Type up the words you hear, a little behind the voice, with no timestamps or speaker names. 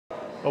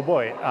Oh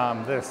boy,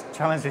 there's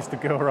challenges to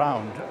go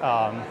around.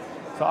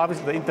 So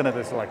obviously the internet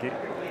is like a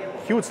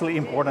hugely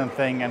important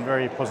thing and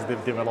very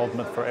positive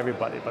development for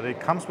everybody, but it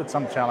comes with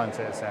some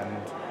challenges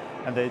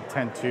and they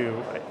tend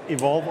to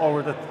evolve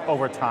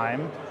over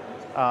time.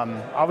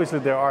 Obviously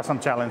there are some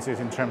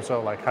challenges in terms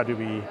of like how do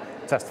we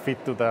just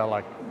fit to the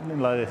like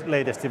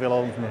latest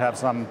developments. We have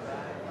some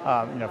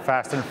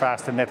faster and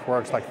faster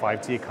networks like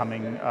 5G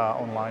coming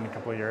online in a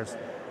couple of years,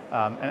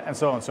 and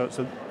so on.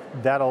 So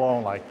that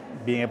alone, like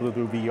being able to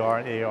do VR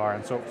and AR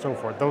and so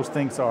forth, those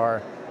things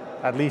are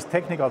at least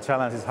technical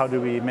challenges. How do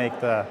we make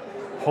the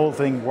whole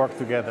thing work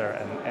together?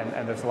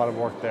 And there's a lot of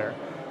work there.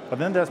 But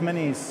then there's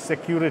many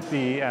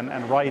security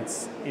and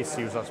rights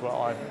issues as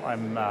well.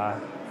 I'm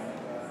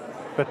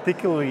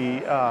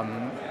particularly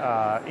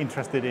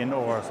interested in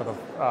or sort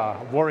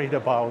of worried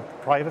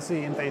about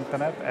privacy in the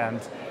internet. And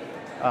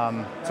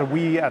so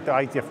we at the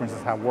IGF, for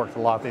instance, have worked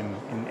a lot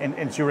in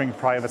ensuring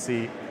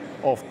privacy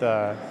of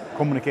the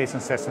communication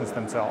sessions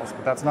themselves.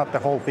 But that's not the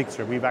whole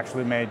picture. We've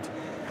actually made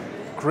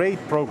great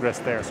progress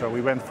there. So we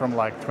went from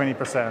like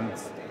 20%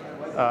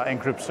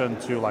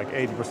 encryption to like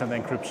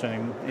 80%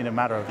 encryption in a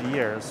matter of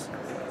years.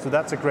 So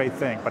that's a great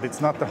thing, but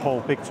it's not the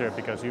whole picture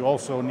because you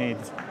also need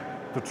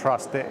to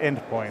trust the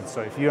endpoint.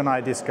 So if you and I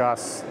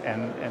discuss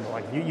and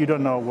like you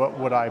don't know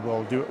what I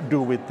will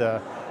do with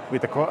the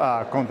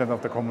content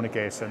of the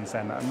communications,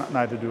 and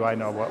neither do I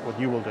know what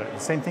you will do. The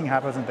same thing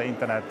happens in the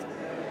internet.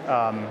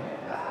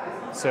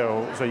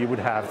 So you would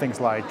have things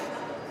like,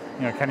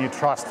 can you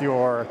trust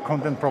your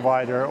content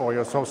provider or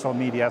your social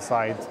media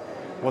site,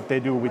 what they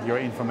do with your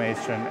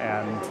information,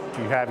 and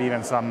do you have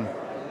even some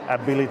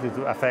ability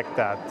to affect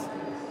that?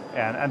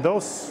 And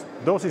those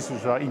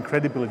issues are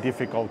incredibly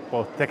difficult,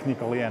 both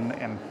technically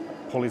and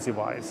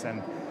policy-wise.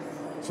 And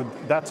so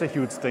that's a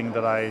huge thing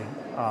that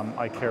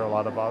I care a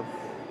lot about.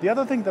 The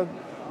other thing that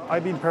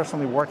I've been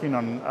personally working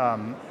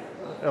on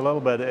a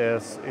little bit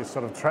is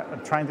sort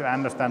of trying to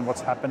understand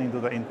what's happening to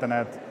the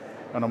internet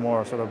on a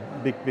more sort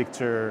of big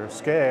picture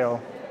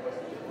scale.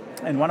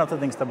 And one of the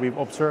things that we've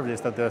observed is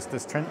that there's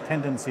this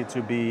tendency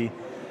to be,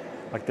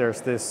 like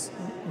there's this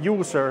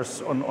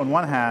users on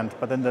one hand,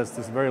 but then there's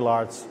this very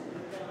large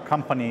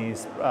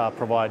companies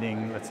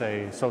providing, let's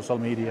say, social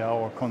media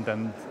or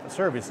content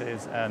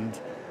services, and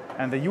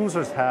the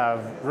users have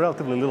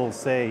relatively little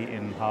say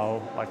in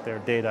how like their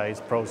data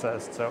is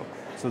processed. So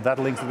that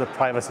links to the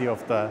privacy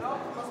of the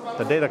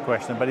data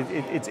question, but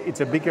it's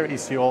a bigger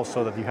issue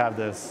also that you have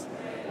this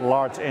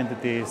large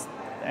entities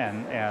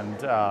and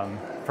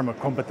from a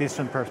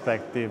competition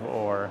perspective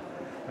or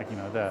like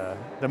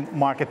the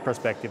market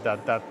perspective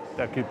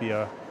that could be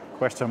a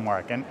question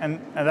mark,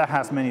 and that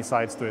has many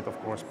sides to it, of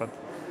course. But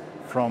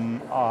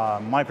from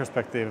my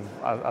perspective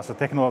as a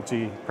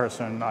technology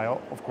person, I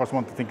of course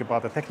want to think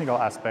about the technical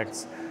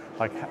aspects,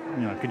 like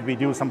could we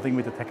do something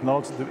with the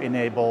technology to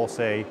enable,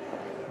 say,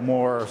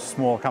 more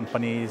small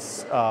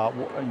companies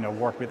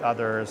work with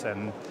others,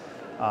 and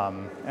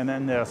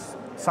then there's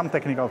some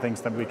technical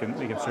things that we can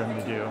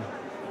certainly do,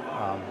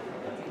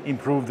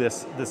 improve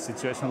this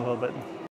situation a little bit.